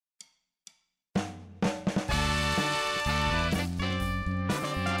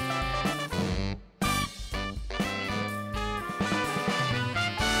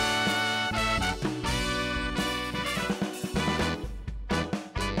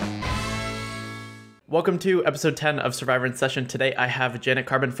Welcome to episode 10 of Survivor in Session. Today I have Janet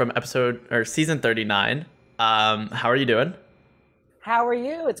Carbon from season 39. How are you doing? How are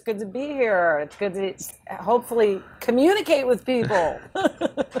you? It's good to be here. It's good to hopefully communicate with people.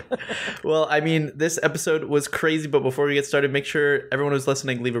 Well, I mean, this episode was crazy, but before we get started, make sure everyone who's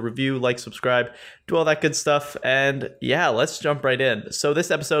listening, leave a review, like, subscribe, do all that good stuff. And yeah, let's jump right in. So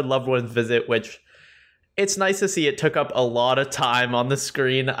this episode, Loved Ones Visit, which it's nice to see it took up a lot of time on the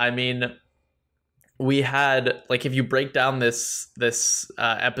screen. I mean, we had, like, if you break down this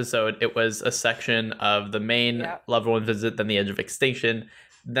episode, it was a section of the main Loved One Visit, then the Edge of Extinction,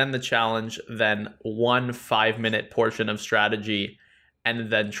 then the challenge, then 1 5-minute portion of strategy,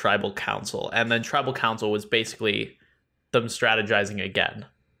 and then Tribal Council. And then Tribal Council was basically them strategizing again.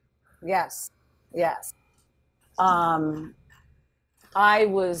 Yes. Watching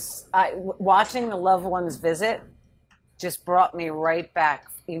the Loved Ones Visit just brought me right back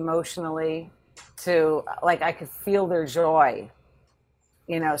emotionally to, like, I could feel their joy,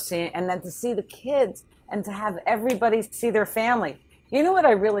 seeing, and then to see the kids and to have everybody see their family. You know what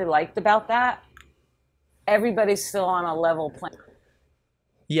I really liked about that? Everybody's still on a level plane.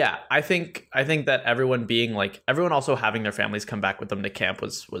 Yeah, I think that everyone also having their families come back with them to camp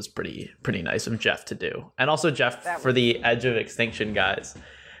was pretty nice of Jeff to do. And also Jeff for the Edge of Extinction guys.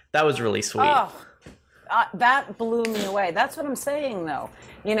 That was really sweet. Oh, that blew me away. That's what I'm saying, though.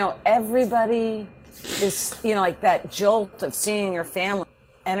 Everybody is, like that jolt of seeing your family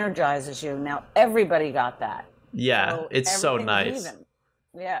energizes you. Now, everybody got that. Yeah, so it's so nice. Even.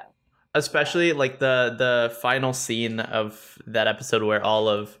 Yeah. Especially like the final scene of that episode where all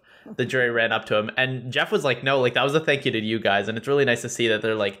of the jury ran up to him. And Jeff was like, no, like, that was a thank you to you guys. And it's really nice to see that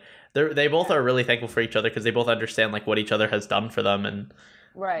they both are really thankful for each other because they both understand, like, what each other has done for them. And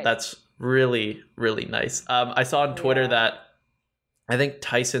that's really, really nice. I saw on Twitter that I think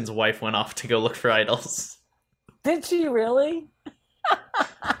Tyson's wife went off to go look for idols. Did she really?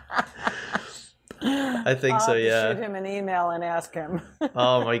 I think so, yeah. Shoot him an email and ask him.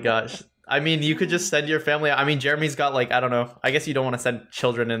 Oh my gosh. I mean, you could just send your family. I mean, Jeremy's got, like, I don't know. I guess you don't want to send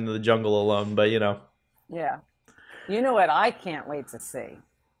children into the jungle alone, but Yeah. You know what I can't wait to see?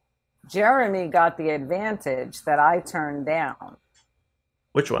 Jeremy got the advantage that I turned down.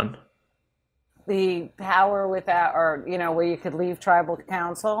 Which one? The power without, or, where you could leave tribal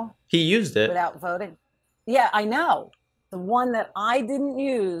council. He used it. Without voting. Yeah, I know. The one that I didn't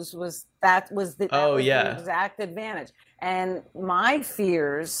use was the exact advantage. And my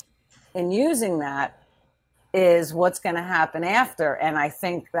fears in using that is what's going to happen after. And I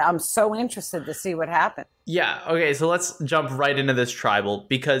think that I'm so interested to see what happens. Yeah. Okay. So let's jump right into this tribal,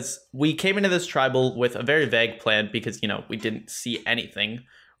 because we came into this tribal with a very vague plan because, we didn't see anything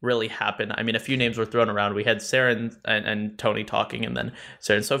really happen. I mean, a few names were thrown around. We had Sarah and Tony talking, and then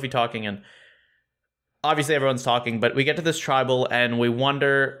Sarah and Sophie talking, and obviously everyone's talking, but we get to this tribal and we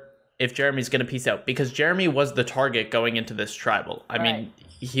wonder if Jeremy's going to peace out, because Jeremy was the target going into this tribal. I mean,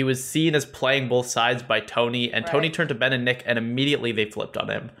 he was seen as playing both sides by Tony, and Tony turned to Ben and Nick, and immediately they flipped on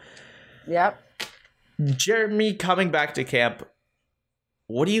him. Yep. Jeremy coming back to camp,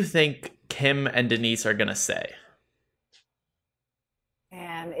 what do you think Kim and Denise are going to say?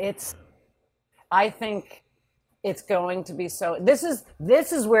 And I think it's going to be so. This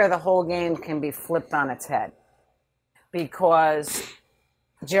is where the whole game can be flipped on its head, because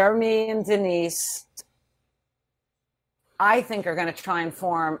Jeremy and Denise, I think, are going to try and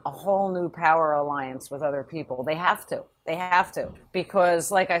form a whole new power alliance with other people. They have to, because,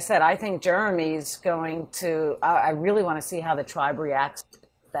 like I said, I think Jeremy's going to. I really want to see how the tribe reacts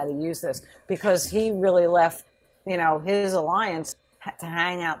that he used this, because he really left, his alliance to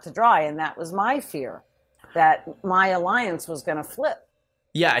hang out to dry, and that was my fear, that my alliance was going to flip.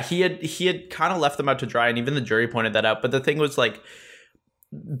 Yeah, he had kind of left them out to dry, and even the jury pointed that out. But the thing was, like,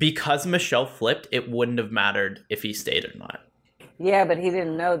 because Michelle flipped, it wouldn't have mattered if he stayed or not. Yeah, but he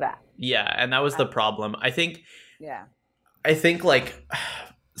didn't know that. Yeah, and that was the problem. I think,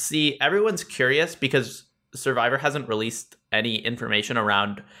 see, everyone's curious because Survivor hasn't released any information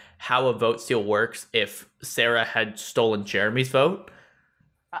around how a vote steal works if Sarah had stolen Jeremy's vote.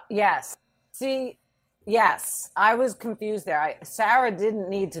 Yes. See, yes, I was confused there. Sarah didn't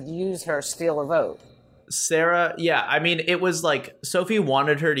need to use her steal a vote. Sarah, yeah, I mean, it was like Sophie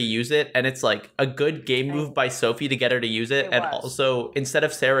wanted her to use it, and it's like a good game move by Sophie to get her to use it. And also, instead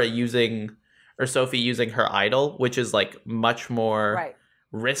of Sarah Sophie using her idol, which is like much more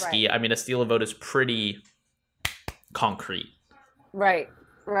risky. I mean, a steal a vote is pretty concrete. Right.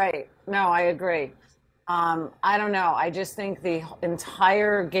 No, I agree. I don't know. I just think the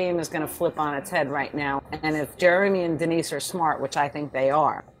entire game is going to flip on its head right now. And if Jeremy and Denise are smart, which I think they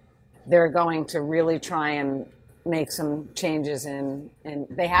are, they're going to really try and make some changes and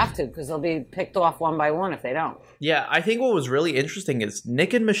they have to, because they'll be picked off one by one if they don't. Yeah, I think what was really interesting is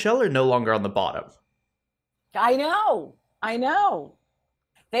Nick and Michelle are no longer on the bottom. I know.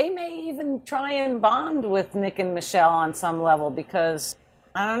 They may even try and bond with Nick and Michelle on some level, because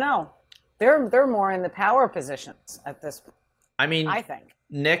I don't know. They're more in the power positions at this point. I mean, I think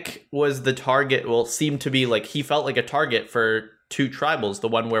Nick was the target. Well, seemed to be like he felt like a target for two tribals, the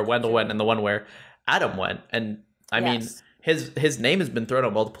one where Wendell went and the one where Adam went. And I mean, his name has been thrown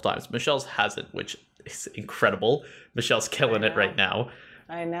out multiple times. Michelle's hasn't, which is incredible. Michelle's killing it right now.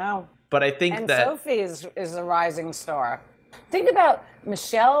 I know. But I think that Sophie is a rising star. Think about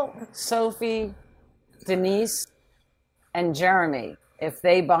Michelle, Sophie, Denise, and Jeremy if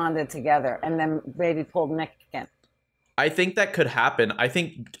they bonded together and then maybe pulled Nick in. I think that could happen. I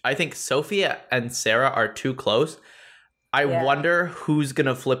think Sophie and Sarah are too close. I wonder who's going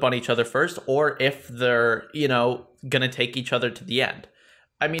to flip on each other first, or if they're, going to take each other to the end.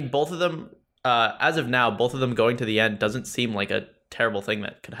 I mean, both of them, as of now, both of them going to the end doesn't seem like a terrible thing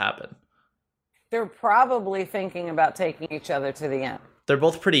that could happen. They're probably thinking about taking each other to the end. They're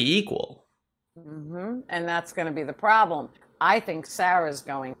both pretty equal. Mm-hmm. And that's going to be the problem. I think Sarah's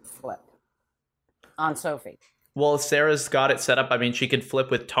going to flip on Sophie. Well, Sarah's got it set up. I mean, she could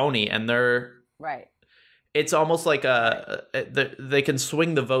flip with Tony, and they're... Right. It's almost like they can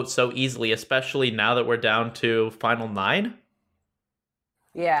swing the vote so easily, especially now that we're down to final 9.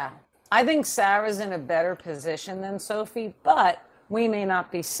 Yeah. I think Sarah's in a better position than Sophie, but we may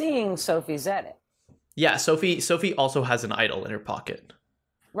not be seeing Sophie's edit. Yeah, Sophie also has an idol in her pocket.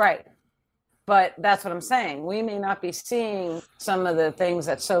 Right. But that's what I'm saying. We may not be seeing some of the things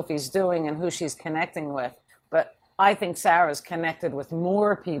that Sophie's doing and who she's connecting with, but I think Sarah's connected with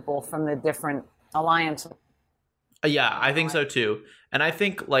more people from the different alliances. Yeah, I think so too. And I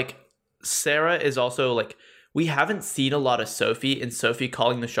think like Sarah is also like, we haven't seen a lot of Sophie and Sophie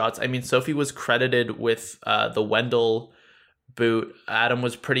calling the shots. I mean, Sophie was credited with the Wendell boot. Adam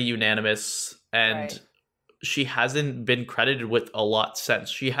was pretty unanimous, and she hasn't been credited with a lot since.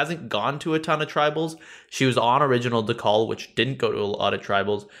 She hasn't gone to a ton of tribals. She was on Original Decall, which didn't go to a lot of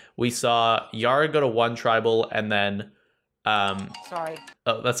tribals. We saw Yara go to one tribal, and then Sorry.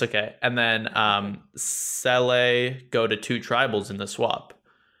 Oh, that's okay. And then Sele go to 2 tribals in the swap.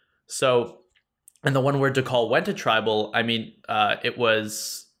 So, and the one where Decall went to tribal, I mean, it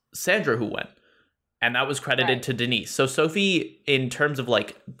was Sandra who went. And that was credited to Denise. So Sophie, in terms of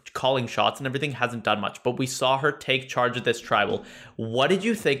like calling shots and everything, hasn't done much. But we saw her take charge of this tribal. What did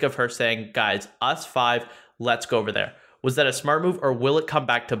you think of her saying, guys, us 5, let's go over there? Was that a smart move, or will it come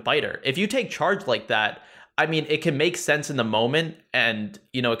back to bite her? If you take charge like that, I mean, it can make sense in the moment, and,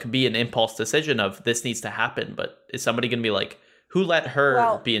 it could be an impulse decision of this needs to happen. But is somebody going to be like, who let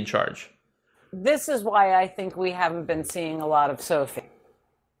her be in charge? This is why I think we haven't been seeing a lot of Sophie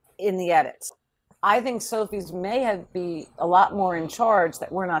in the edits. I think Sophie's may be a lot more in charge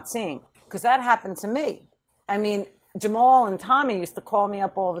that we're not seeing, because that happened to me. I mean, Jamal and Tommy used to call me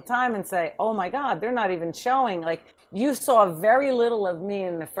up all the time and say, oh my God, they're not even showing. Like, you saw very little of me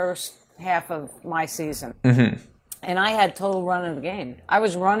in the first half of my season. Mm-hmm. And I had total run of the game. I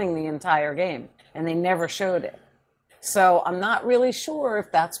was running the entire game, and they never showed it. So I'm not really sure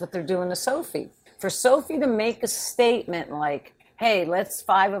if that's what they're doing to Sophie. For Sophie to make a statement like, hey, let's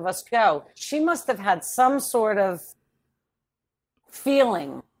 5 of us go, she must have had some sort of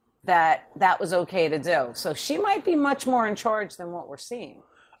feeling that that was okay to do. So she might be much more in charge than what we're seeing.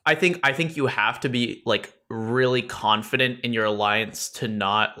 I think you have to be like really confident in your alliance to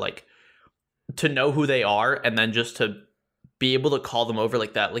not like to know who they are, and then just to be able to call them over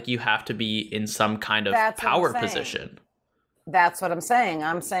like that. Like, you have to be in some kind of power position. That's what I'm saying.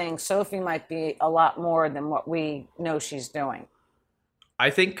 I'm saying Sophie might be a lot more than what we know she's doing. I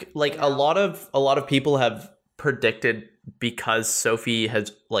think like a lot of people have predicted, because Sophie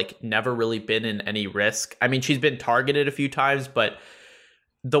has like never really been in any risk. I mean, she's been targeted a few times, but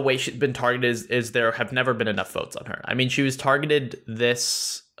the way she's been targeted is there have never been enough votes on her. I mean, she was targeted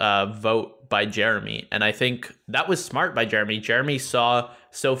this vote by Jeremy, and I think that was smart by Jeremy. Jeremy saw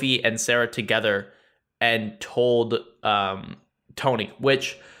Sophie and Sarah together and told Tony,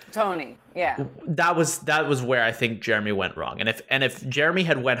 yeah, that was where I think Jeremy went wrong. And if Jeremy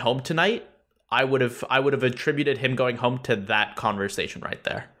had went home tonight, I would have attributed him going home to that conversation right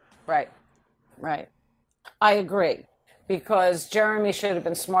there. Right. I agree, because Jeremy should have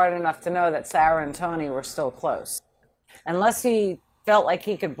been smart enough to know that Sarah and Tony were still close, unless he felt like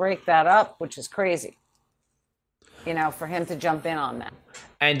he could break that up, which is crazy, for him to jump in on that.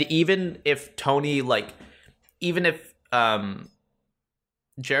 And even if Tony, like, even if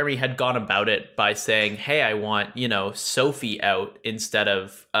Jeremy had gone about it by saying, hey, I want, Sophie out instead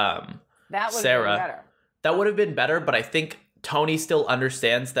of That would have Sarah. been better. That would have been better, but I think Tony still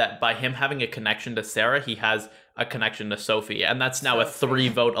understands that by him having a connection to Sarah, he has a connection to Sophie. And that's now a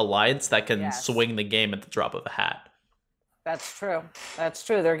 3-vote alliance that can swing the game at the drop of a hat. That's true. That's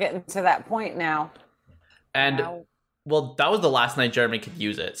true. They're getting to that point now. And, well, that was the last night Jeremy could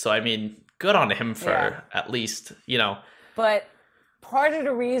use it. So, I mean, good on him for at least, But part of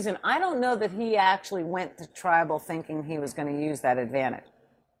the reason, I don't know that he actually went to Tribal thinking he was going to use that advantage.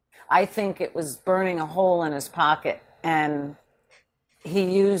 I think it was burning a hole in his pocket, and he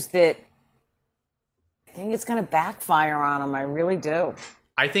used it. I think it's going to backfire on him. I really do.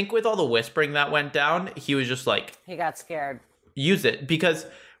 I think with all the whispering that went down, he was just like... He got scared. Use it. Because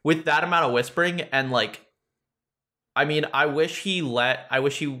with that amount of whispering and like... I mean, I wish he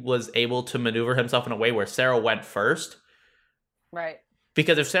was able to maneuver himself in a way where Sarah went first. Right.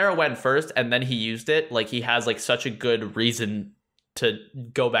 Because if Sarah went first and then he used it, like he has like such a good reason to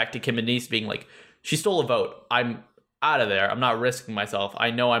go back to Kim and Denise being like, she stole a vote. I'm out of there. I'm not risking myself.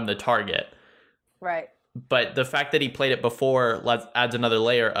 I know I'm the target. Right. But the fact that he played it before adds another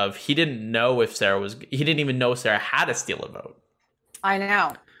layer of he didn't even know Sarah had to steal a vote. I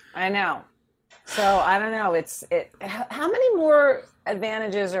know. So I don't know. How many more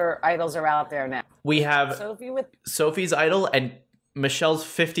advantages or idols are out there now? We have Sophie with Sophie's idol and Michelle's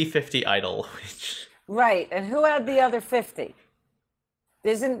 50-50 idol. Right. And who had the other 50?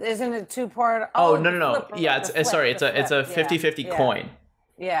 Isn't it 2-part? Oh, no. Yeah, it's a 50-50 coin.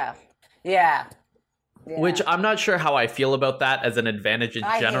 Yeah. Which I'm not sure how I feel about that as an advantage in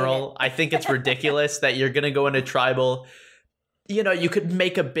general. I think it's ridiculous that you're going to go into Tribal. You could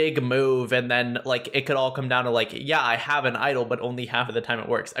make a big move and then like it could all come down to like, yeah, I have an idol, but only half of the time it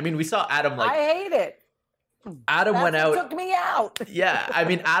works. I mean, we saw Adam like... I hate it. Adam went out. Took me out. Yeah, I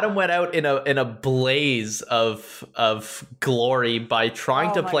mean, Adam went out in a blaze of glory by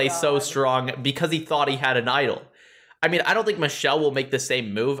trying to play so strong because he thought he had an idol. I mean, I don't think Michelle will make the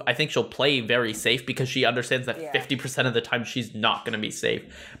same move. I think she'll play very safe because she understands that 50% of the time she's not going to be safe.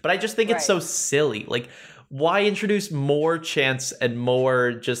 But I just think it's so silly. Like, why introduce more chance and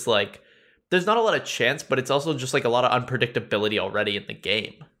more just like... There's not a lot of chance, but it's also just like a lot of unpredictability already in the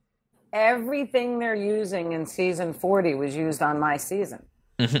game. Everything they're using in season 40 was used on my season.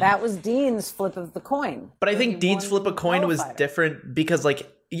 Mm-hmm. That was Dean's flip of the coin. But I think Dean's flip of coin was different because,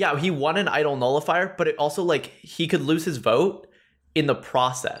 like, yeah, he won an idol nullifier, but it also, like, he could lose his vote in the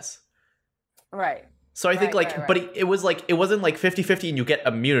process. Right. So I think, but it was, like, it wasn't, like, 50-50 and you get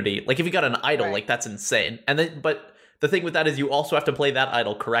immunity. Like, if you got an idol, like, that's insane. And then, but the thing with that is you also have to play that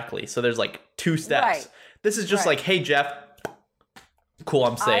idol correctly. So there's, like, 2 steps. Right. This is just like, hey, Jeff... Cool,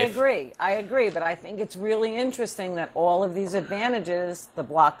 I'm safe. I agree, but I think it's really interesting that all of these advantages, the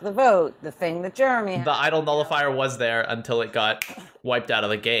block the vote, the thing that Jeremy had, the idol nullifier was there until it got wiped out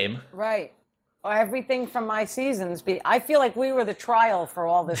of the game. Right. Everything from my seasons. I feel like we were the trial for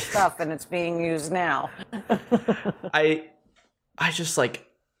all this stuff, and it's being used now. I just like...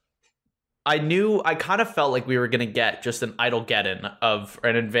 I kind of felt like we were going to get just an idol get-in of, or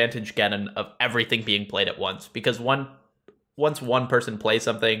an advantage get-in of everything being played at once, because once one person plays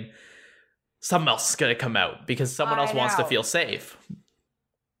something else is going to come out because someone else wants to feel safe.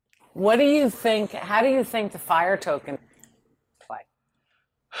 What do you think? How do you think the fire token play?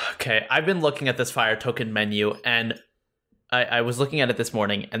 Okay, I've been looking at this fire token menu, and I was looking at it this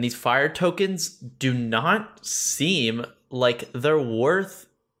morning, and these fire tokens do not seem like they're worth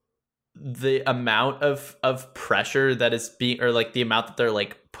the amount of pressure that is being, or like the amount that they're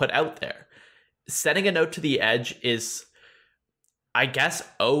like put out there. Setting a note to the edge is, I guess,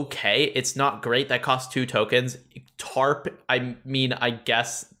 okay. It's not great. That costs 2 tokens. Tarp, I mean, I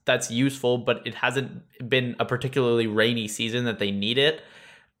guess that's useful, but it hasn't been a particularly rainy season that they need it.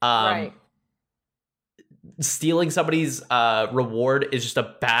 Right. Stealing somebody's reward is just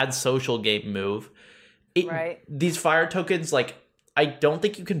a bad social game move. Right. These fire tokens, like, I don't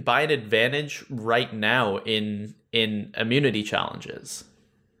think you can buy an advantage right now in immunity challenges.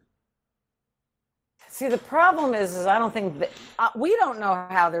 See, the problem is I don't think that we don't know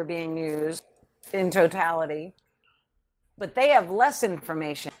how they're being used in totality, but they have less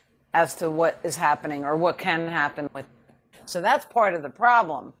information as to what is happening or what can happen with. So that's part of the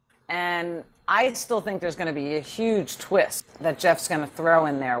problem. And I still think there's going to be a huge twist that Jeff's going to throw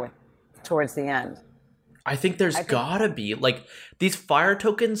in there towards the end. I think there's gotta be. Like, these fire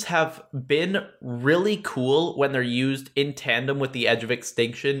tokens have been really cool when they're used in tandem with the Edge of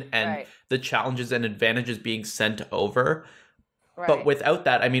Extinction and the challenges and advantages being sent over. Right. But without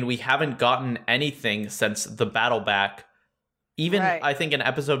that, I mean, we haven't gotten anything since the battle back, Even, Right. I think, an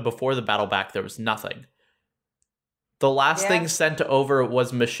episode before the battle back, there was nothing. The last Yeah. thing sent over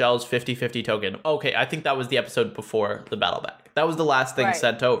was Michelle's 50-50 token. Okay, I think that was the episode before the battle back. That was the last thing Right.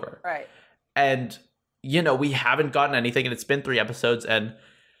 sent over. Right. And, we haven't gotten anything, and it's been 3 episodes, and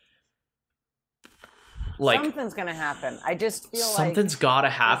something's going to happen. I just feel like something's got to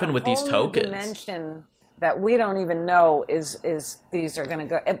happen with these there's a whole new tokens. dimension that we don't even know is these are going to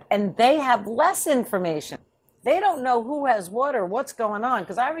go, and they have less information. They don't know who has what or what's going on.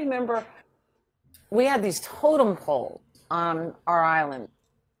 Because I remember we had these totem poles on our island,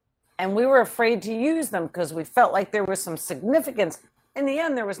 and we were afraid to use them because we felt like there was some significance. In the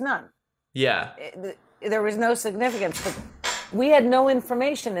end, there was none. Yeah. There was no significance, but we had no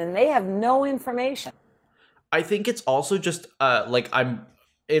information, and they have no information. I think it's also just I'm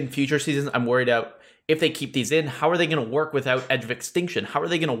in future seasons, I'm worried out if they keep these in, how are they going to work without Edge of Extinction? How are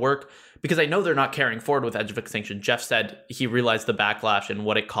they going to work? Because I know they're not carrying forward with Edge of Extinction. Jeff said he realized the backlash and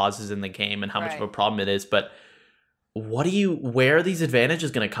what it causes in the game and how much of a problem it is. But where are these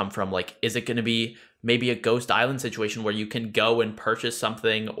advantages going to come from? Like, is it going to be maybe a Ghost Island situation where you can go and purchase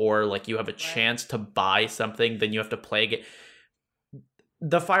something, or like you have a chance to buy something, then you have to play it?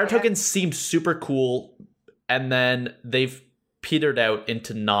 The fire tokens seem super cool, and then they've petered out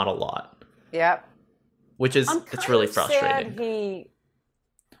into not a lot. Yep. Which is, it's really frustrating. Sad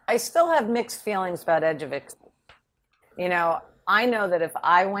I still have mixed feelings about Edge of Extinction. I know that if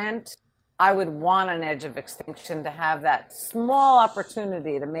I went, I would want an Edge of Extinction to have that small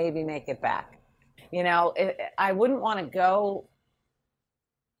opportunity to maybe make it back. I wouldn't want to go.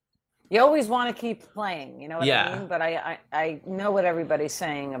 You always want to keep playing, you know what I mean? But I know what everybody's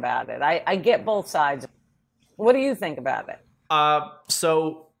saying about it. I get both sides. What do you think about it?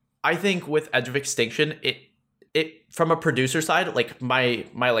 So I think with Edge of Extinction, it from a producer side, like my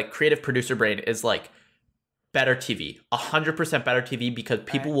like creative producer brain is like better TV, 100% better TV, because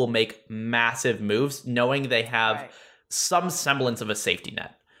people will make massive moves knowing they have some semblance of a safety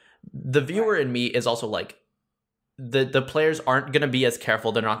net. The viewer in me is also like, the players aren't going to be as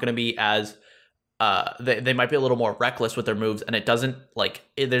careful. They're not going to be as they might be a little more reckless with their moves, and it doesn't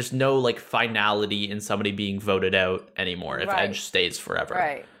there's no like finality in somebody being voted out anymore if Edge stays forever.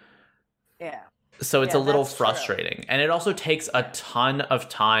 Right. Yeah. So it's a little frustrating. And it also takes a ton of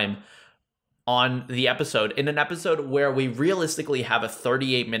time on the episode. In an episode where we realistically have a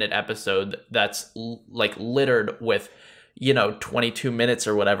 38-minute episode that's like littered with, 22 minutes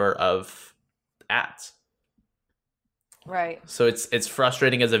or whatever of ads. Right. So it's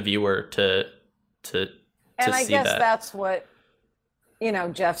frustrating as a viewer to and I see guess that. That's what,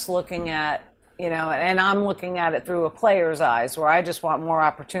 Jeff's looking at, and I'm looking at it through a player's eyes, where I just want more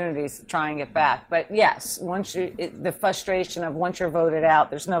opportunities to try and get back. But yes, the frustration of once you're voted out,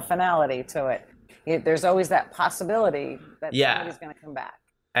 there's no finality to it. There's always that possibility that somebody's going to come back.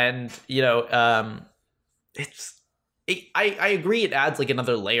 And, I agree, it adds like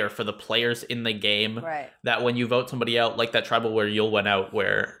another layer for the players in the game. Right. That when you vote somebody out, like that tribal where Yul went out,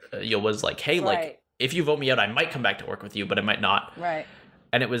 where Yul was like, hey, like, if you vote me out, I might come back to work with you, but I might not. Right.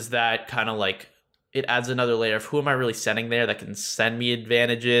 And it was that kind of like, it adds another layer of who am I really sending there that can send me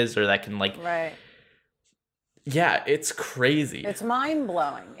advantages, or that can like... Right. Yeah, it's crazy. It's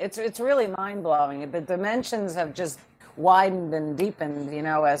mind-blowing. It's really mind-blowing. The dimensions have just widened and deepened,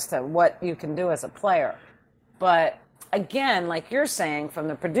 as to what you can do as a player. But again, like you're saying, from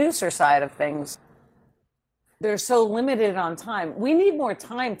the producer side of things, they're so limited on time. We need more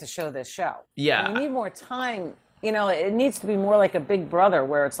time to show this show. Yeah. We need more time. It needs to be more like a Big Brother,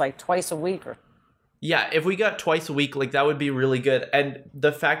 where it's like twice a week. Yeah, if we got twice a week, like that would be really good. And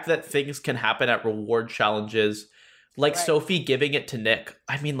the fact that things can happen at reward challenges, like Sophie giving it to Nick.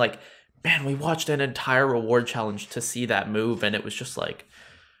 I mean, like, man, we watched an entire reward challenge to see that move, and it was just like,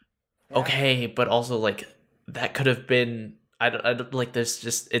 okay, but also like that could have been. I don't like. There's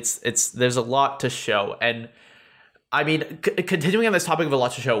just there's a lot to show. And I mean, continuing on this topic of a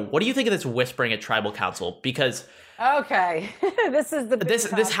lot to show, what do you think of this whispering at Tribal Council? Because okay, this is the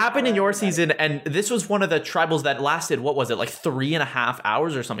this happened in your season, and this was one of the tribals that lasted, what was it, like 3.5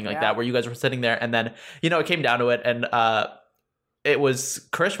 hours or something like that, where you guys were sitting there, and then it came down to it, and it was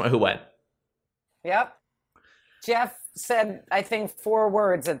Karishma who went. Yep. Jeff said, I think, 4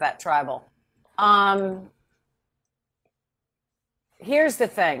 words at that tribal. Here's the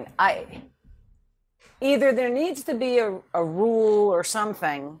thing. Either there needs to be a rule or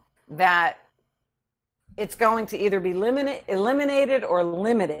something that it's going to either be eliminated or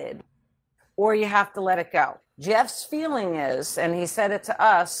limited, or you have to let it go. Jeff's feeling is, and he said it to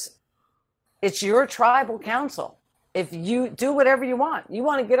us, it's your tribal council. If you do whatever you want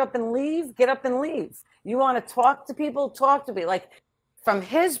to get up and leave, get up and leave. You want to talk to people, talk to people. Like from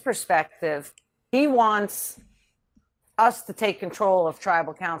his perspective, he wants us to take control of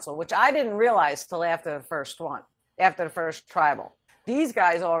tribal council, which I didn't realize till after the first one, after the first tribal. These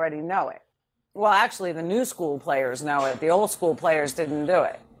guys already know it. Well, actually, the new school players know it. The old school players didn't do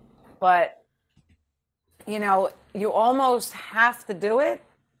it. But, you know, you almost have to do it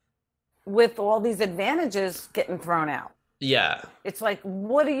with all these advantages getting thrown out. Yeah. It's like,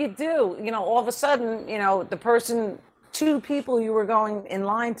 what do? You know, all of a sudden, you know, the person, two people you were going in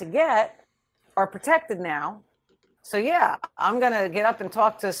line to get are protected now. So, yeah, I'm going to get up and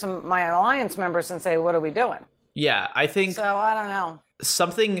talk to some my alliance members and say, what are we doing? Yeah, I think so. I don't know.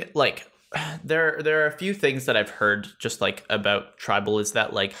 Something like there are a few things that I've heard just like about tribal is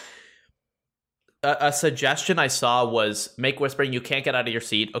that like a suggestion I saw was make whispering, you can't get out of your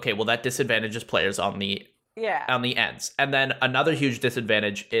seat. Okay, well that disadvantages players on the ends. And then another huge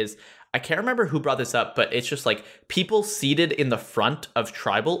disadvantage is, I can't remember who brought this up, but it's just like people seated in the front of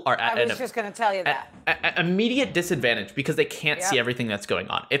tribal are at just going to tell you that. An immediate disadvantage because they can't see everything that's going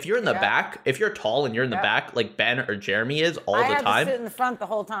on. If you're in the back, if you're tall and you're in the back, like Ben or Jeremy is all the time. I had to sit in the front the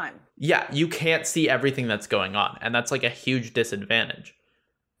whole time. Yeah, you can't see everything that's going on. And that's like a huge disadvantage.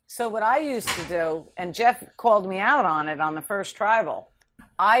 So what I used to do, and Jeff called me out on it on the first tribal,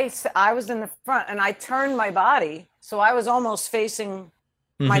 I was in the front and I turned my body so I was almost facing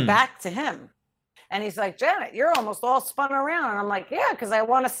my back to him. And he's like, Janet, you're almost all spun around. And I'm like, yeah, because I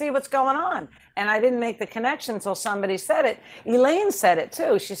want to see what's going on. And I didn't make the connection until somebody said it. Elaine said it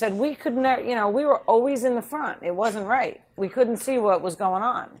too. She said, we could never, you know, we were always in the front. It wasn't right. We couldn't see what was going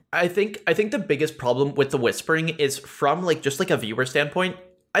on. I think the biggest problem with the whispering is from like just like a viewer standpoint.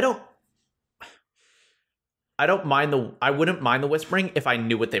 I wouldn't mind the whispering if I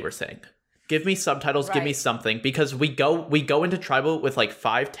knew what they were saying. Give me subtitles, give me something, because we go into tribal with like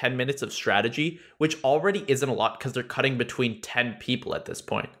 5-10 minutes of strategy, which already isn't a lot because they're cutting between 10 people at this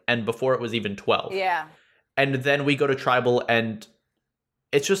point, and before it was even 12. Yeah. And then we go to tribal and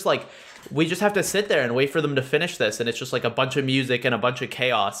it's just like we just have to sit there and wait for them to finish this, and it's just like a bunch of music and a bunch of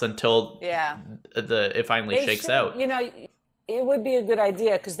chaos until it finally shakes out. You know, it would be a good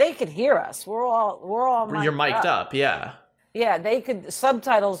idea because they could hear us. We're all mic'd You're mic'd up, yeah. Yeah, they could.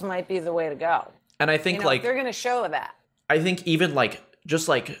 Subtitles might be the way to go. And I think like they're going to show that. I think even like just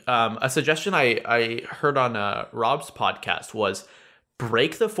like a suggestion I heard on Rob's podcast was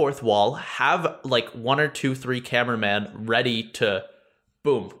break the fourth wall, have like 1 or 2, 3 cameramen ready to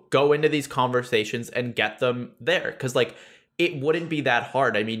boom go into these conversations and get them there, because like it wouldn't be that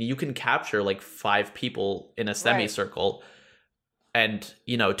hard. I mean, you can capture like 5 people in a semicircle. And,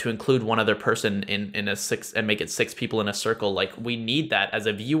 you know, to include one other person in a 6 and make it 6 people in a circle, like we need that as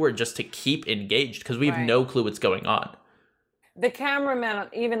a viewer just to keep engaged because we have no clue what's going on. The cameramen,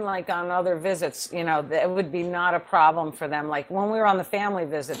 even like on other visits, you know, it would be not a problem for them. Like when we were on the family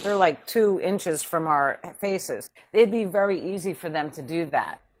visit, they're like 2 inches from our faces. It'd be very easy for them to do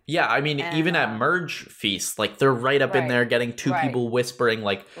that. Yeah, I mean, even at merge feasts, like they're right up in there getting 2 people whispering,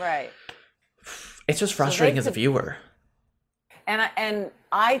 like it's just frustrating as a viewer. And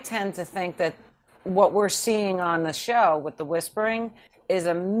I tend to think that what we're seeing on the show with the whispering is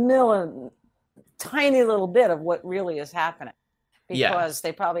a tiny little bit of what really is happening, because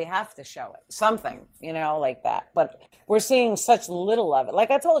they probably have to show it, something, you know, like that. But we're seeing such little of it.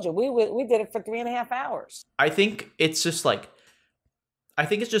 Like I told you, we did it for 3.5 hours. I think it's just like, I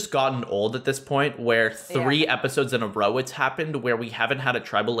think it's just gotten old at this point where 3 episodes in a row it's happened where we haven't had a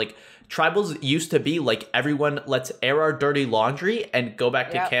tribal. Like tribals used to be like, everyone, let's air our dirty laundry and go back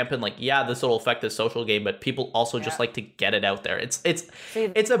to camp, and like, this will affect the social game, but people also just like to get it out there. It's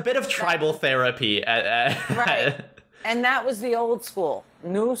a bit of tribal therapy. Right. And that was the old school.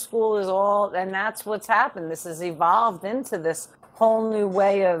 New school is all, and that's what's happened. This has evolved into this whole new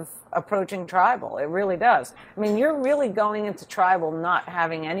way of approaching tribal. It really does. I mean, you're really going into tribal not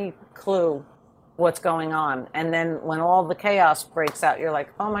having any clue what's going on, and then when all the chaos breaks out, you're like,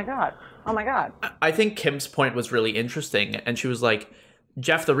 oh my god. I think Kim's point was really interesting, and she was like,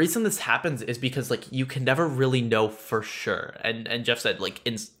 Jeff, the reason this happens is because like you can never really know for sure. And Jeff said like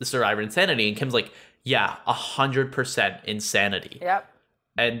in Survivor Insanity, and Kim's like, 100% insanity. Yep.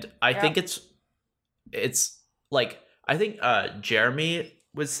 And I think it's like, I think Jeremy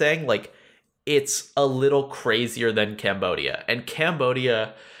was saying like it's a little crazier than Cambodia. And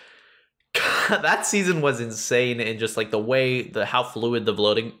Cambodia, that season was insane in just like the way how fluid the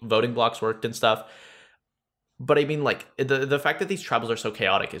voting blocks worked and stuff. But I mean, like the fact that these tribals are so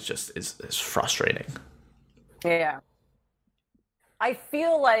chaotic is just is frustrating. Yeah, I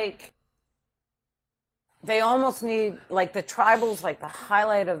feel like they almost need like the tribals, like the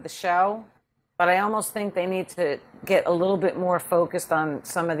highlight of the show, but I almost think they need to get a little bit more focused on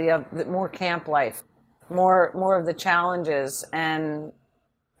some of the other, more camp life, more of the challenges, and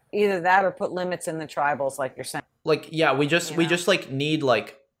either that or put limits in the tribals, like you're saying. Like, yeah, we just like need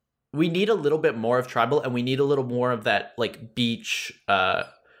like we need a little bit more of tribal, and we need a little more of that like beach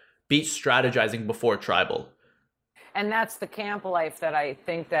strategizing before tribal. And that's the camp life that I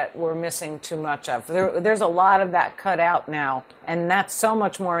think that we're missing too much of. There's a lot of that cut out now, and that's so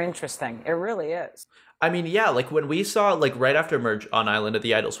much more interesting. It really is. I mean, yeah, like when we saw, like right after Merge on Island of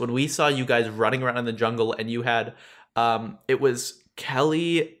the Idols, when we saw you guys running around in the jungle, and you had, it was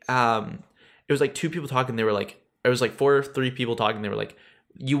Kelly, it was like two people talking, they were like, it was like 4 or 3 people talking, they were like,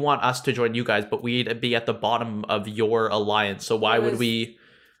 you want us to join you guys, but we'd be at the bottom of your alliance, so why would we...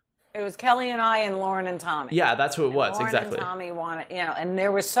 It was Kelly and I and Lauren and Tommy. Yeah, that's who it was, Lauren exactly. And Tommy wanted, and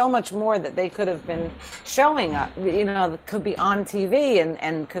there was so much more that they could have been showing up, that could be on TV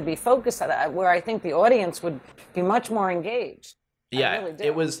and could be focused at, where I think the audience would be much more engaged. Yeah, really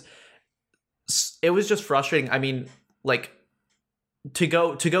it was just frustrating. I mean, like to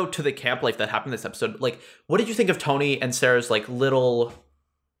go to the camp life that happened this episode. Like, what did you think of Tony and Sarah's like little?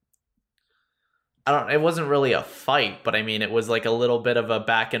 It wasn't really a fight, but I mean, it was like a little bit of a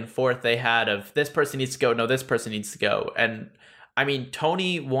back and forth they had of this person needs to go, no, this person needs to go. And I mean,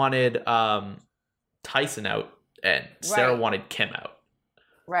 Tony wanted Tyson out and Sarah wanted Kim out.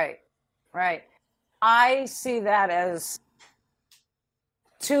 Right. I see that as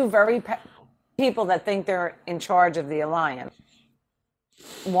two very people that think they're in charge of the alliance,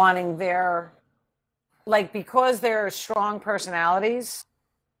 wanting their, like, because they're strong personalities,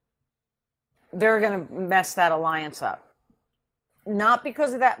 they're going to mess that alliance up. Not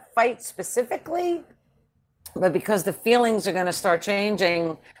because of that fight specifically, but because the feelings are going to start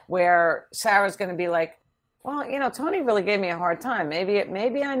changing, where Sarah's going to be like, well, Tony really gave me a hard time. Maybe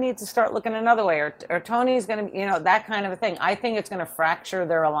I need to start looking another way, or Tony's going to, that kind of a thing. I think it's going to fracture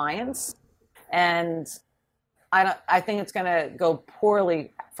their alliance, and I think it's going to go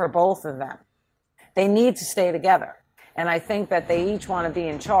poorly for both of them. They need to stay together, and I think that they each want to be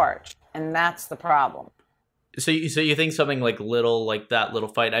in charge. And that's the problem. So you think something like that little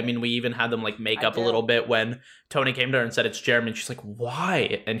fight? I mean, we even had them like make up a little bit when Tony came to her and said it's Jeremy, and she's like,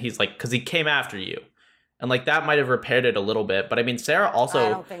 "Why?" And he's like, "Because he came after you," and like that might have repaired it a little bit. But I mean, Sarah also I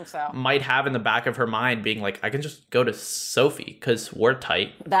don't think so. Might have in the back of her mind being like, "I can just go to Sophie because we're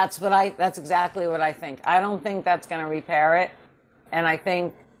tight." That's exactly what I think. I don't think that's going to repair it, and I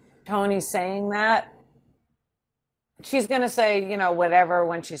think Tony's saying that. She's going to say, whatever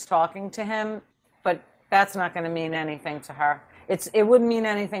when she's talking to him, but that's not going to mean anything to her. It wouldn't mean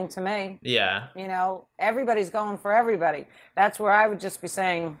anything to me. Yeah. Everybody's going for everybody. That's where I would just be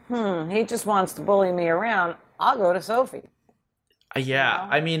saying, he just wants to bully me around. I'll go to Sophie. Yeah.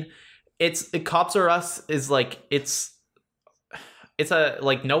 I mean, Cops Are Us is like, it's a,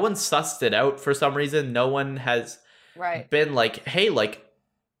 like, no one sussed it out for some reason. No one has been like, hey, like,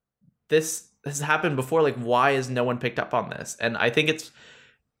 this has happened before, like why has no one picked up on this? And I think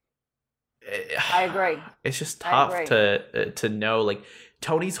I agree, it's just tough to know. Like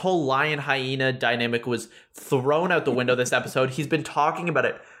Tony's whole lion hyena dynamic was thrown out the window this episode. He's been talking about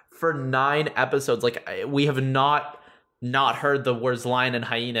it for 9 episodes. Like we have not heard the words lion and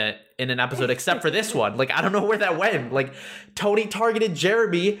hyena in an episode except for this one. Like I don't know where that went. Like Tony targeted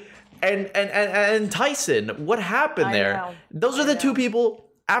Jeremy and Tyson. What happened there? Those are the 2 people.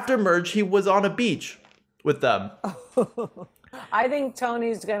 After Merge, he was on a beach with them. I think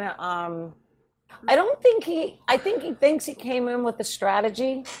Tony's gonna. I think he thinks he came in with a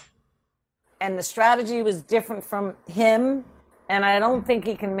strategy, and the strategy was different from him. And I don't think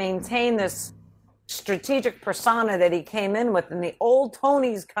he can maintain this strategic persona that he came in with. And the old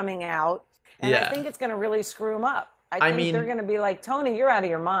Tony's coming out, and I think it's going to really screw him up. I think they're going to be like, Tony, you're out of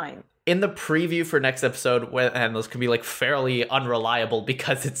your mind. In the preview for next episode, and those can be like fairly unreliable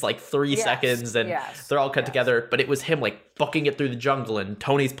because it's like 3 seconds and they're all cut together, but it was him like booking it through the jungle and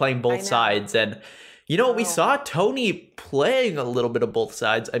Tony's playing both sides. And we saw Tony playing a little bit of both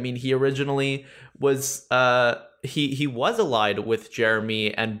sides. I mean, he originally was he was allied with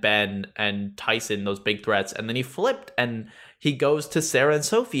Jeremy and Ben and Tyson, those big threats, and then he flipped and he goes to Sarah and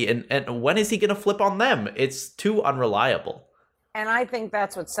Sophie. And when is he gonna flip on them? It's too unreliable. And I think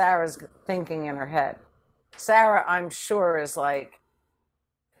that's what Sarah's thinking in her head. Sarah, I'm sure, is like,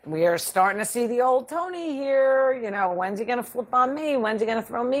 we are starting to see the old Tony here. When's he going to flip on me? When's he going to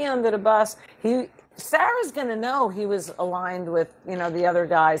throw me under the bus? Sarah's going to know he was aligned with, the other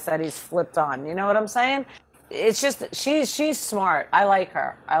guys that he's flipped on. You know what I'm saying? It's just, she's smart. I like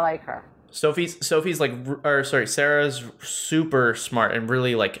her. Sophie's like, or sorry, Sarah's super smart and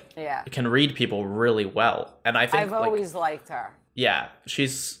really like Yeah. can read people really well. And I think I've always liked her. yeah,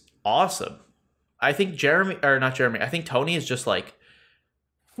 she's awesome. I think Jeremy, or not Jeremy, I think Tony is just like,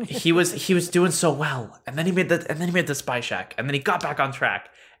 he was doing so well, and then he made the spy shack, and then he got back on track.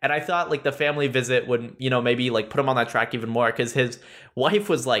 And I thought like the family visit would, maybe like put him on that track even more, because his wife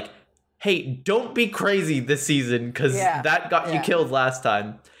was like, hey, don't be crazy this season, because that got you killed last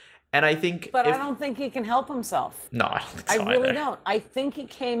time. And I think, but I don't think he can help himself. No, I don't think so. I really don't. I think he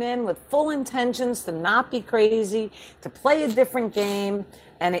came in with full intentions to not be crazy, to play a different game,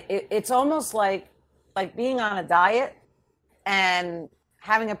 and it's almost like being on a diet and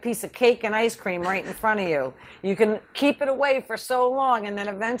having a piece of cake and ice cream right in front of you. You can keep it away for so long, and then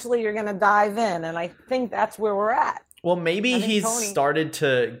eventually you're going to dive in. And I think that's where we're at. Well, maybe he's Tony started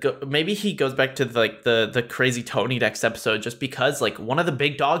to go. Maybe he goes back to like the crazy Tony next episode, just because like one of the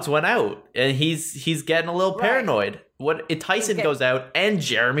big dogs went out, and he's getting a little paranoid. Tyson goes out, and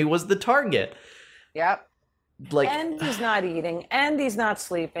Jeremy was the target. Yep. Like, and he's not eating, and he's not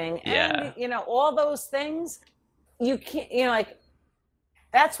sleeping, and all those things. You can't, like.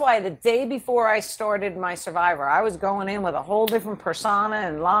 That's why the day before I started my Survivor, I was going in with a whole different persona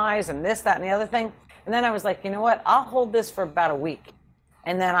and lies and this, that, and the other thing. And then I was like, you know what? I'll hold this for about a week,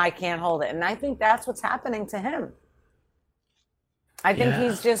 and then I can't hold it. And I think that's what's happening to him. I think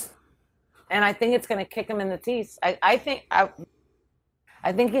he's just, and I think it's going to kick him in the teeth. I think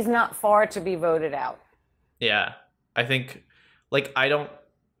he's not far to be voted out. Yeah, I think,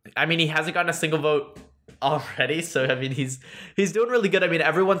 he hasn't gotten a single vote already, so I mean he's doing really good. I mean,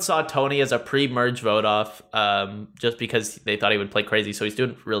 everyone saw Tony as a pre-merge vote off, just because they thought he would play crazy, so he's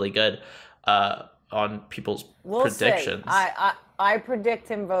doing really good on people's predictions. See. I predict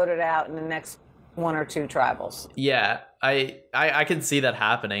him voted out in the next 1 or 2 tribals. Yeah, I can see that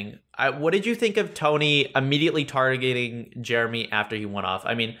happening. What did you think of Tony immediately targeting Jeremy after he went off?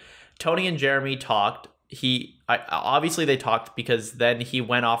 I mean, Tony and Jeremy talked. Obviously they talked, because then he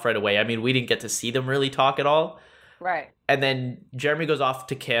went off right away. I mean, we didn't get to see them really talk at all. Right. And then Jeremy goes off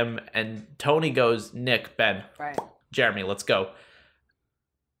to Kim, and Tony goes, Nick, Ben, right. Jeremy, let's go.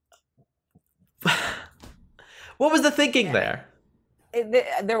 What was the thinking there?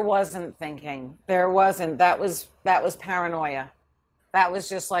 There wasn't thinking. There wasn't. That was paranoia. That was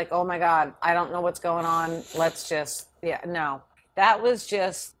just like, oh my God, I don't know what's going on. Let's just, no. That was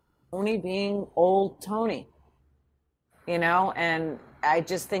just Tony being old Tony, and I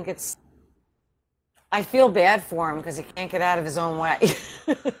just think I feel bad for him because he can't get out of his own way.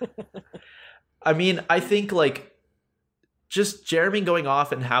 I mean, I think like just Jeremy going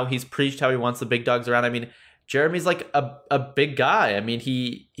off and how he's preached how he wants the big dogs around. I mean, Jeremy's like a big guy. I mean,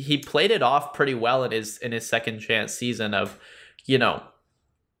 he played it off pretty well in his second chance season of,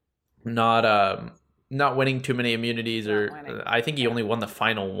 not winning too many immunities, or I think he only won the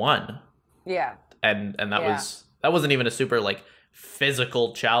final one. Yeah. And that wasn't even a super like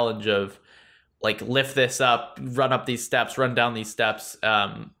physical challenge of like lift this up, run up these steps, run down these steps.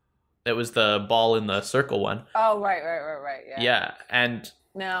 It was the ball in the circle one. Oh, right. Yeah. Yeah. And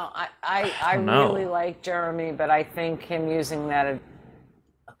no, I really like Jeremy, but I think him using that is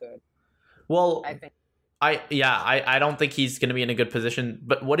good. Well, I think. I don't think he's going to be in a good position.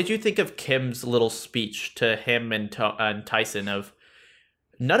 But what did you think of Kim's little speech to him and Tyson of,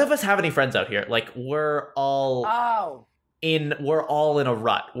 none of us have any friends out here. Like, we're all in a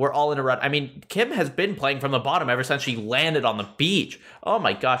rut. We're all in a rut. I mean, Kim has been playing from the bottom ever since she landed on the beach. Oh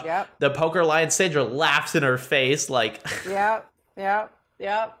my gosh. Yep. The Poker Alliance Sandra laughs in her face like. Yep.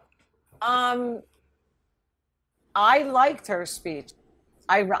 I liked her speech.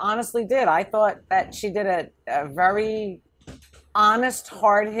 I honestly did. I thought that she did a very honest,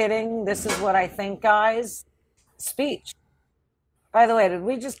 hard-hitting, this is what I think, guys, speech. By the way, did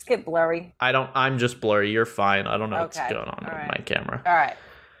we just get blurry? I'm just blurry. You're fine. I don't know what's going on with my camera. All right.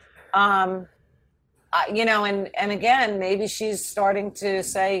 And again, maybe she's starting to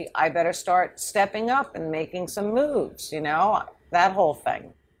say, I better start stepping up and making some moves, that whole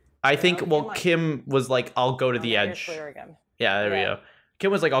thing. I think, Kim was like, I'll go to the edge. Clear again. Yeah, there we go.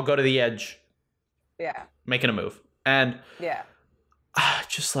 Kim was like, I'll go to the edge. Yeah. Making a move. And yeah.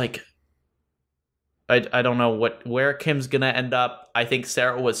 Just like, I don't know where Kim's going to end up. I think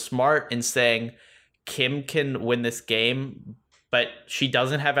Sarah was smart in saying Kim can win this game, but she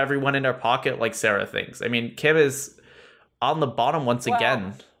doesn't have everyone in her pocket like Sarah thinks. I mean, Kim is on the bottom once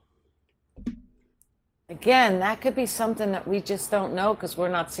again. Again, that could be something that we just don't know because we're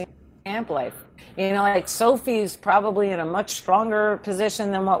not seeing camp life. Like Sophie's probably in a much stronger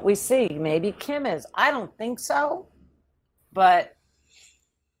position than what we see. Maybe Kim is. I don't think so. But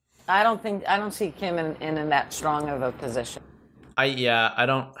I don't see Kim in that strong of a position. I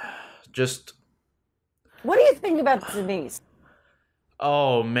don't just. What do you think about Denise?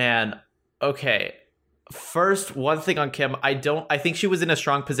 Oh man. Okay. First, one thing on Kim, I think she was in a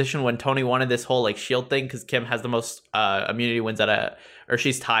strong position when Tony wanted this whole like shield thing, because Kim has the most immunity wins or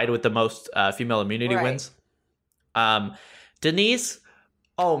she's tied with the most female immunity Right. wins. Denise,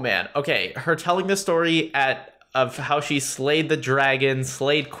 oh man, okay, her telling the story of how she slayed the dragon,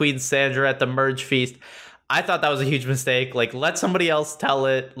 slayed Queen Sandra at the merge feast. I thought that was a huge mistake. Like, let somebody else tell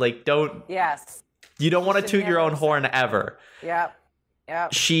it. Like, Yes. you don't want to Should toot your never own have horn ever. Yep.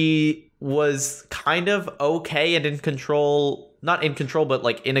 Yep. She was kind of okay and in control, not in control, but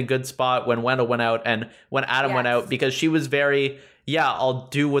like in a good spot when Wendell went out and when Adam went Yes. out, because she was very, yeah, I'll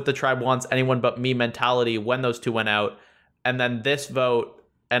do what the tribe wants, anyone but me mentality when those two went out. And then this vote,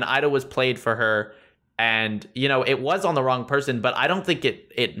 and Ida was played for her. And, you know, it was on the wrong person, but I don't think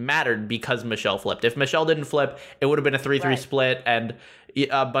it mattered because Michelle flipped. If Michelle didn't flip, it would have been a 3-3 Right. split and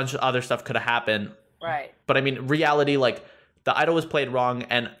a bunch of other stuff could have happened. Right. But I mean, reality, like, the idol was played wrong,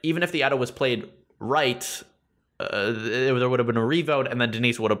 and even if the idol was played right, there would have been a revote, and then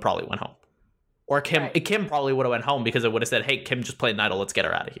Denise would have probably went home. Or Kim Right. Kim probably would have went home because it would have said, hey, Kim just played an idol, let's get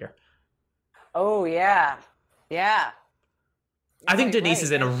her out of here. Oh yeah. Yeah. I think Right, Denise right.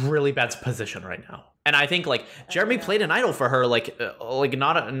 is in a really bad position right now. And I think, like, Jeremy know. played an idol for her, like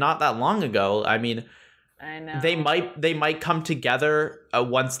not that long ago. I mean, I know. they might come together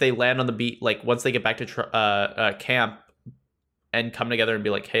once they land on the beat, like once they get back to camp, and come together and be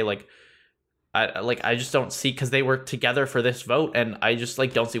like, hey, like I just don't see, because they were together for this vote, and I just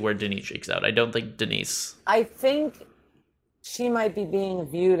like don't see where Denise shakes out. I don't think Denise. I think she might be being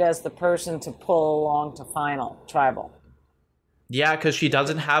viewed as the person to pull along to final tribal. Yeah, because she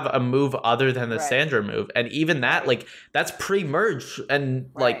doesn't have a move other than the Right. Sandra move, and even that, Right. like, that's pre-merge, and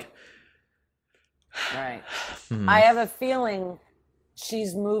like, Right. hmm. I have a feeling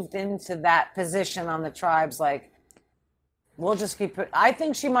she's moved into that position on the tribes. Like, we'll just keep. I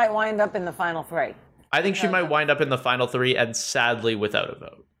think she might wind up in the final three. I think she might wind up in the final three, and sadly without a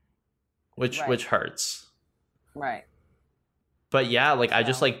vote, which Right. hurts. Right. But yeah, like I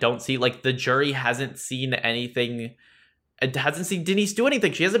just So- like don't see, like, the jury hasn't seen anything. It hasn't seen Denise do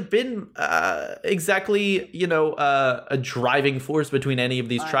anything. She hasn't been exactly, you know, a driving force between any of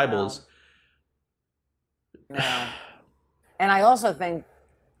these I tribals. No. And I also think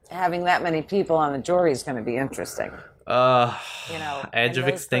having that many people on the jury is going to be interesting. You know, Edge and of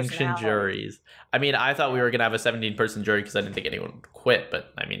those extinction personalities. juries. I mean, I thought we were gonna have a 17-person jury because I didn't think anyone would quit,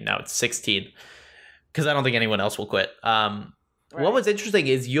 but I mean now it's 16 because I don't think anyone else will quit. What Right. was interesting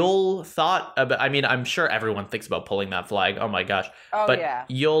is Yul thought about. I mean, I'm sure everyone thinks about pulling that flag. Oh my gosh! Oh, but yeah.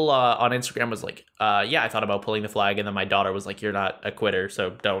 Yul on Instagram was like, "Yeah, I thought about pulling the flag," and then my daughter was like, "You're not a quitter, so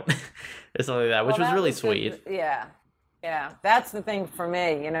don't," or something like that, which Well, was that really good. sweet. Yeah. Yeah. That's the thing for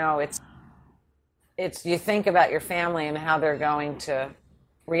me. You know, it's you think about your family and how they're going to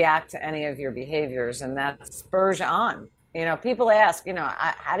react to any of your behaviors, and that spurs you on. You know, people ask, you know,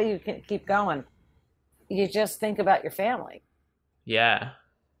 how do you keep going? You just think about your family. Yeah.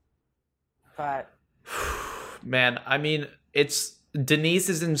 But Man, I mean, it's Denise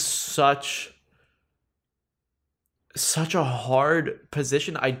is in such a hard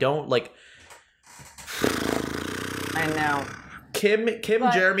position. I don't like I know. Kim,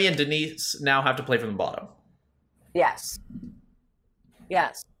 But- Jeremy, and Denise now have to play from the bottom. Yes.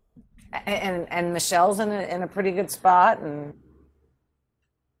 Yes. And Michelle's in a pretty good spot, and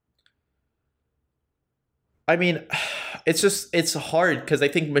I mean, it's hard because I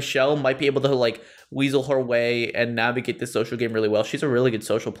think Michelle might be able to like weasel her way and navigate the social game really well. She's a really good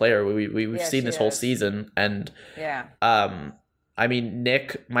social player. We've Yeah, seen she this whole is. season, and yeah. I mean,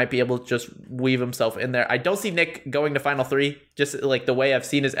 Nick might be able to just weave himself in there. I don't see Nick going to final three, just like the way I've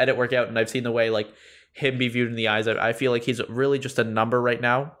seen his edit work out, and I've seen the way like him be viewed in the eyes. I feel like he's really just a number right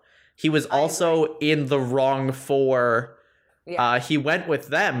now. He was also in the wrong four. Yeah. He went with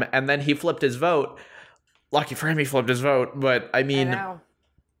them, and then he flipped his vote. Lucky for him, he flipped his vote. But I mean, I know.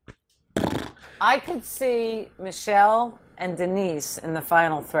 I could see Michelle and Denise in the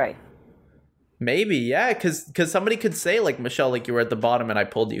final three. maybe, yeah, because somebody could say like, Michelle, like, you were at the bottom and I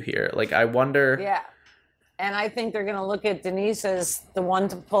pulled you here. Like, I wonder. Yeah. And I think they're going to look at Denise as the one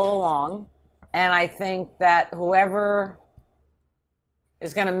to pull along. And I think that whoever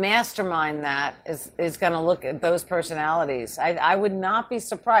is going to mastermind that is going to look at those personalities. I would not be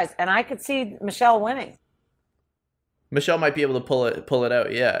surprised. And I could see Michelle winning. Michelle might be able to pull it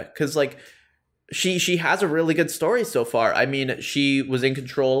out, yeah, because like she has a really good story so far. I mean, she was in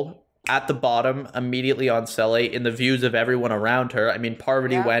control at the bottom, immediately on Cele, in the views of everyone around her. I mean,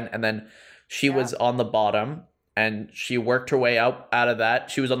 Parvati went, and then she was on the bottom, and she worked her way out of that.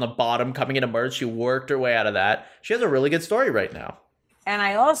 She was on the bottom coming into merge. She worked her way out of that. She has a really good story right now. And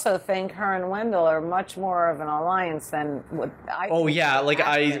I also think her and Wendell are much more of an alliance than what I. Oh yeah, like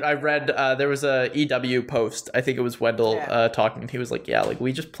I read there was a EW post. I think it was Wendell talking. He was like, "Yeah, like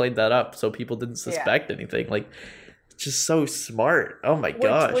we just played that up so people didn't suspect anything." Like, just so smart. Oh my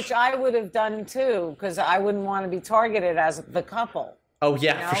gosh. Which I would have done too, because I wouldn't want to be targeted as the couple. Oh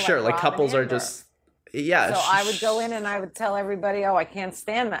yeah, for sure. Like couples are just So I would go in and I would tell everybody, "Oh, I can't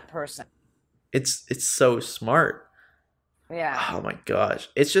stand that person." It's so smart. Yeah. Oh my gosh.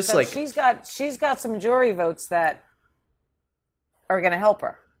 It's just like she's got some jury votes that are going to help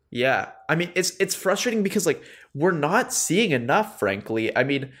her. Yeah. I mean, it's frustrating because like we're not seeing enough, frankly. I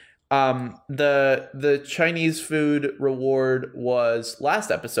mean, the Chinese food reward was last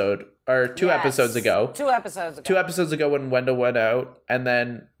episode or two episodes ago. 2 episodes ago. 2 episodes ago when Wendell went out, and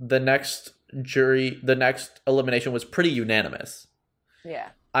then the next elimination was pretty unanimous.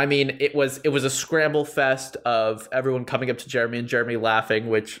 Yeah. I mean, it was a scramble fest of everyone coming up to Jeremy and Jeremy laughing,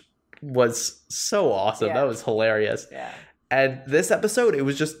 which was so awesome. Yeah. That was hilarious. Yeah. And this episode, it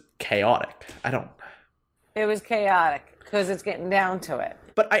was just chaotic. It was chaotic because it's getting down to it.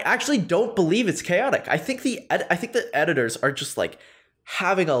 But I actually don't believe it's chaotic. I think the editors are just like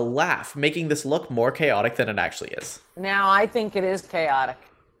having a laugh, making this look more chaotic than it actually is. Now, I think it is chaotic.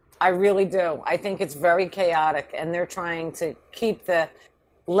 I really do. I think it's very chaotic, and they're trying to keep the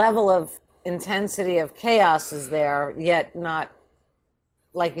level of intensity of chaos is there, yet not,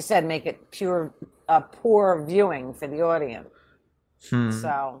 like you said, make it poor viewing for the audience.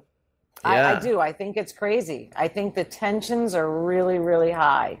 So I do. I think it's crazy. I think the tensions are really, really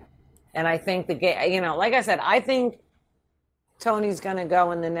high. And I think like I said, I think Tony's going to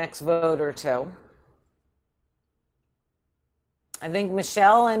go in the next vote or two. I think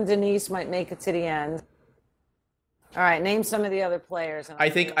Michelle and Denise might make it to the end. All right, name some of the other players. I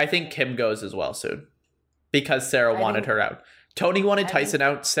think Kim goes as well soon because Sarah wanted her out. Tony wanted Tyson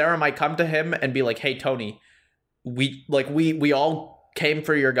out. Sarah might come to him and be like, "Hey, Tony, we all came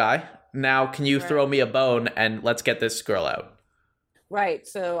for your guy. Now, can you throw me a bone and let's get this girl out?" Right.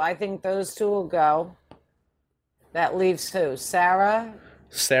 So I think those two will go. That leaves who? Sarah,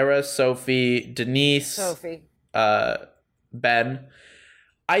 Sophie, Denise, Ben.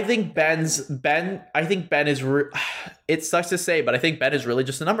 I think Ben is it sucks to say, but I think Ben is really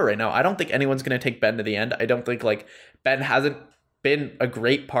just a number right now. I don't think anyone's going to take Ben to the end. I don't think like Ben hasn't been a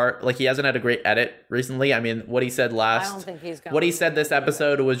great part. Like he hasn't had a great edit recently. I mean, what he said last, I don't think he's going. What he said this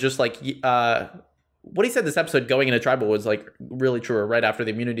episode was just like, what he said this episode going into Tribal was like really true. Right after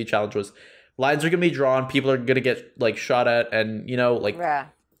the immunity challenge was, lines are going to be drawn. People are going to get like shot at, and yeah,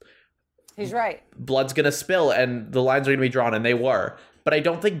 he's right. Blood's going to spill, and the lines are going to be drawn, and they were. But I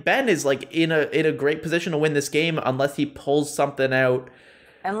don't think Ben is like in a great position to win this game unless he pulls something out.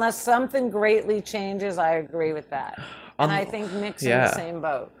 Unless something greatly changes, I agree with that. And I think Nick's in the same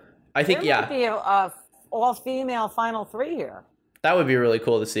boat. I think there might be a all-female Final 3 here. That would be really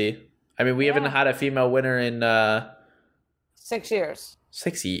cool to see. I mean, we haven't had a female winner in 6 years.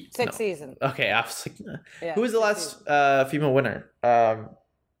 6 years. 6 seasons. Okay, I was like, who was the last female winner?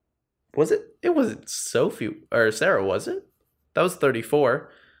 Was it? It wasn't Sophie or Sarah, was it? That was 34.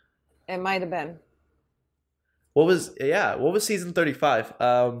 It might have been. What was season 35?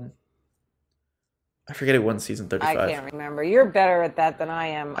 I forget who won season 35. I can't remember. You're better at that than I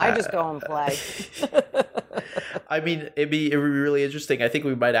am. I just go and play. I mean, it'd be really interesting. I think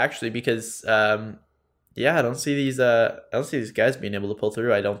we might actually because I don't see these guys being able to pull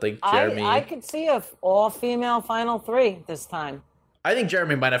through. I don't think Jeremy. I could see a all-female Final 3 this time. I think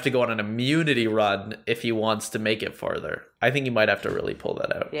Jeremy might have to go on an immunity run if he wants to make it farther. I think he might have to really pull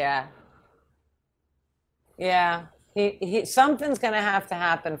that out. Yeah. Yeah. He something's going to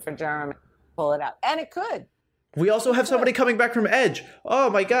happen for Jeremy to pull it out. And it could. We also have somebody coming back from Edge.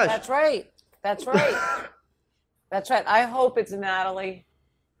 Oh, my gosh. That's right. That's right. I hope it's Natalie.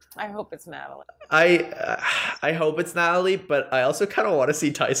 I hope it's Natalie, but I also kind of want to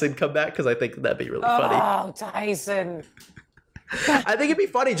see Tyson come back because I think that'd be really funny. Oh, Tyson. I think it'd be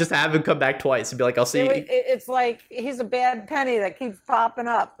funny just to have him come back twice and be like, I'll see. It's like he's a bad penny that keeps popping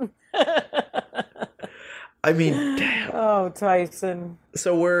up. I mean, damn. Oh, Tyson.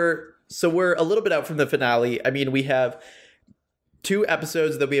 So we're a little bit out from the finale. I mean, we have 2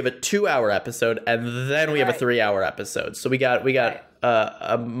 episodes, then we have a 2-hour episode, and then we have a 3-hour episode. So we got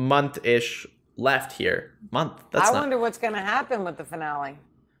a month-ish left here. I wonder what's going to happen with the finale.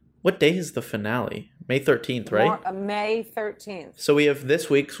 What day is the finale? May 13th, right? May 13th. So we have this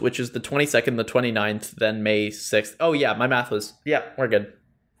week's, which is the 22nd, the 29th, then May 6th. Oh, yeah, my math was, yeah, we're good.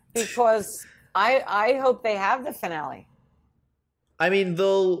 Because I hope they have the finale. I mean,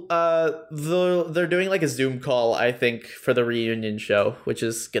 they're doing like a Zoom call, I think, for the reunion show, which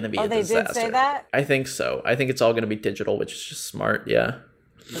is going to be a disaster. They did say that? I think so. I think it's all going to be digital, which is just smart, yeah.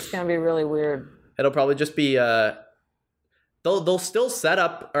 It's going to be really weird. It'll probably just be, they'll still set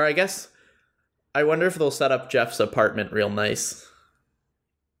up, or I guess, I wonder if they'll set up Jeff's apartment real nice.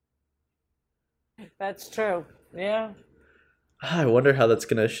 That's true, yeah. I wonder how that's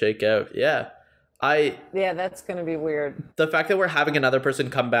going to shake out, yeah. Yeah, that's going to be weird. The fact that we're having another person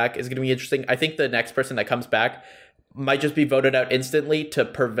come back is going to be interesting. I think the next person that comes back might just be voted out instantly to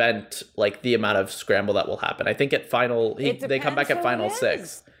prevent like the amount of scramble that will happen. I think at they come back at final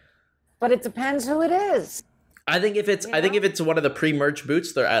 6. But it depends who it is. I think if it's one of the pre-merge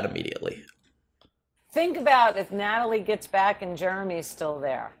boots, they're out immediately. Think about if Natalie gets back and Jeremy's still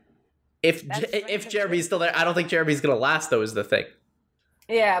there. If Jeremy's still there, I don't think Jeremy's going to last though, is the thing.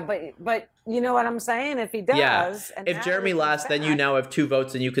 Yeah, but you know what I'm saying? If he does, yeah. If Jeremy lasts, then you now have 2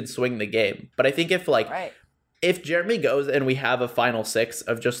 votes and you can swing the game. But I think if Jeremy goes and we have a final 6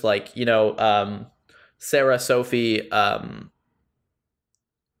 of just like, Sarah, Sophie, who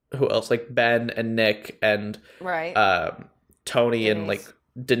else? Like Ben and Nick and Tony Denise. And like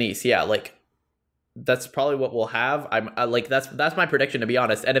Denise. Yeah, like that's probably what we'll have. I'm that's my prediction, to be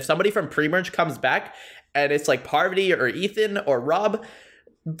honest. And if somebody from pre-merge comes back and it's like Parvati or Ethan or Rob,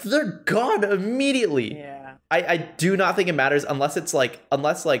 they're gone immediately. Yeah. I do not think it matters unless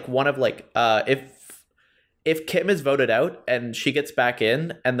one of like if Kim is voted out and she gets back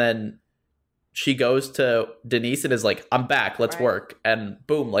in and then she goes to Denise and is like, I'm back, let's work, and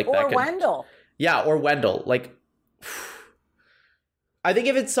boom, like that. Or Wendell. Yeah, or Wendell. Like I think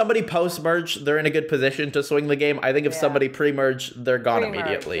if it's somebody post-merge, they're in a good position to swing the game. I think if somebody pre-merge, they're gone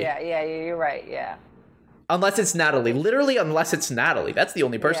immediately. Yeah, you're right, yeah. Unless it's Natalie. Literally, unless it's Natalie. That's the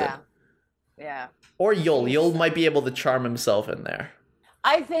only person. Yeah. Or Yul. Yul might be able to charm himself in there.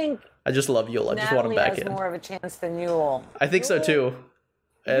 I think I just love Yul. I just want him back in. Natalie has more of a chance than Yul. I think so too.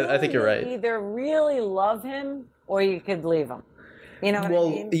 I think you're right. You either really love him or you could leave him. You know what I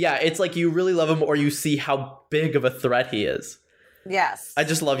mean? Yeah, it's like you really love him or you see how big of a threat he is. Yes. I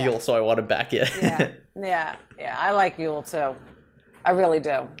just love Yul, so I want him back in. Yeah. I like Yul too. I really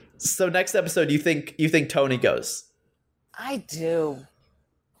do. So next episode, you think Tony goes? I do.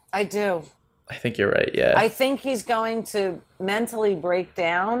 I think you're right, yeah. I think he's going to mentally break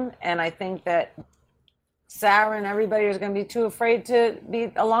down, and I think that Sarah and everybody is going to be too afraid to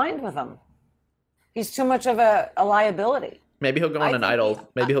be aligned with him. He's too much of a liability. Maybe he'll go on an idol.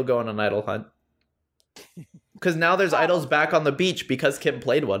 Maybe he'll go on an idol hunt. Because now there's idols back on the beach because Kim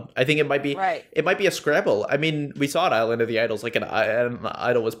played one. I think it might be It might be a scramble. I mean, we saw at Island of the Idols, like an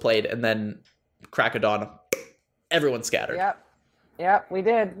idol was played, and then crack of dawn, everyone scattered. Yep, we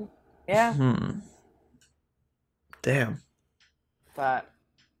did. Yeah. Damn. But.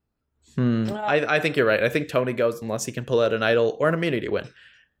 I think you're right. I think Tony goes unless he can pull out an idol or an immunity win.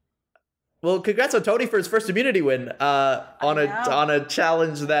 Well, congrats on Tony for his first immunity win on a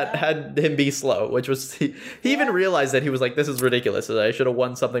challenge that had him be slow, which was he even realized that he was like, this is ridiculous. I should have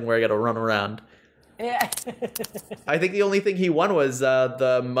won something where I got to run around. Yeah. I think the only thing he won was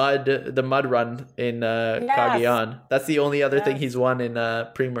the mud run in Cagayan. That's the only other thing he's won in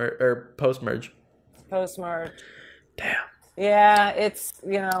pre-merge or post-merge. Post-merge. Damn. Yeah, it's,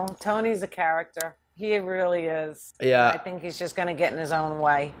 Tony's a character. He really is. Yeah. I think he's just going to get in his own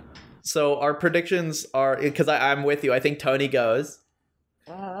way. So our predictions are, because I'm with you, I think Tony goes.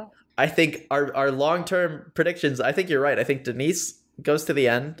 Uh-huh. I think our long-term predictions, I think you're right. I think Denise goes to the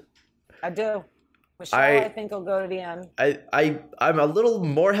end. I do. Michelle, I think will go to the end. I'm a little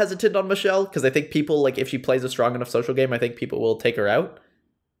more hesitant on Michelle because I think people, like, if she plays a strong enough social game, I think people will take her out.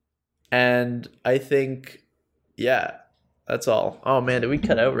 And I think, that's all. Oh, man, did we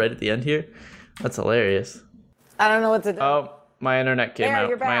cut out right at the end here? That's hilarious. I don't know what to do. Oh. My internet came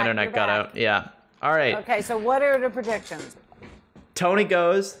out. My internet got out. Yeah. All right. Okay, so what are the predictions? Tony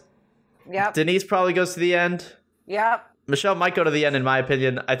goes. Yep. Denise probably goes to the end. Yep. Michelle might go to the end, in my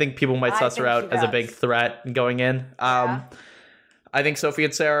opinion. I think people might suss her out as a big threat going in. I think Sophie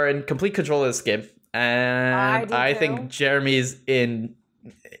and Sarah are in complete control of this game. And I think Jeremy's in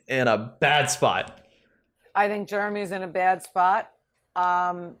a bad spot. I think Jeremy's in a bad spot.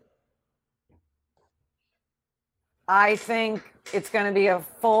 I think it's going to be a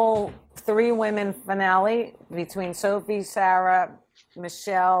full 3-women finale between Sophie, Sarah,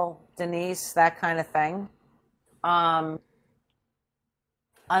 Michelle, Denise, that kind of thing.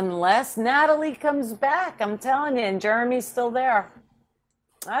 Unless Natalie comes back, I'm telling you, and Jeremy's still there.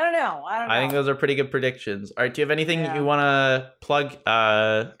 I don't know. I think those are pretty good predictions. All right, do you have anything Yeah. you want to plug?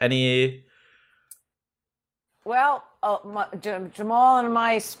 Any? Well, Jamal and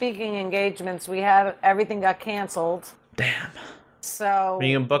my speaking engagements, everything got canceled. Damn. So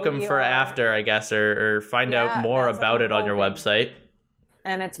You can book them we for are- after, I guess, or find out Yeah, more that's what about I'm it on your hoping. website.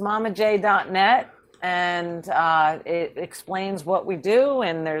 And it's mamaj.net, and it explains what we do.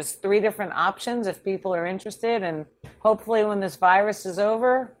 And there's 3 different options if people are interested. And hopefully, when this virus is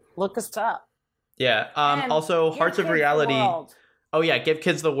over, look us up. Yeah. And Also, give Hearts of kids the Reality. world. Oh yeah, Give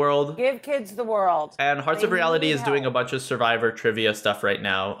Kids the World. Give kids the world. And Hearts They of Reality need is doing a help. bunch of Survivor trivia stuff right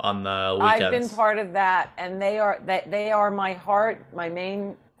now on the weekends. I've been part of that, and they are my heart, my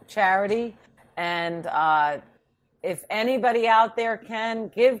main charity. And if anybody out there can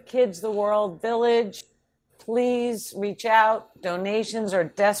give Kids the World Village, please reach out. Donations are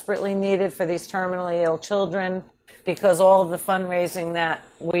desperately needed for these terminally ill children because all of the fundraising that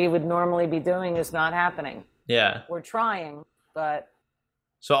we would normally be doing is not happening. Yeah. We're trying, but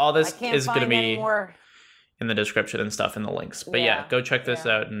So all I this can't is going to find be any more. in the description and stuff in the links. But yeah, Yeah, go check this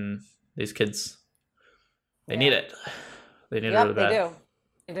yeah. out. And these kids, they Yeah. need it. They need it Yep, really bad. they do.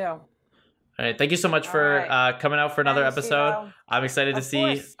 They do. All right. Thank you so much for right. coming out for another Thanks, episode. Hugo. I'm excited to Of see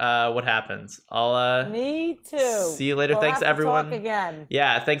course. what happens. I'll Me too. see you later. We'll Thanks have to everyone. talk again.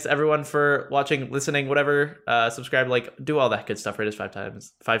 Yeah, thanks everyone for watching, listening, whatever. Subscribe, like, do all that good stuff. Rate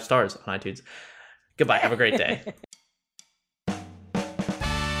us 5 stars on iTunes. Goodbye. Have a great day.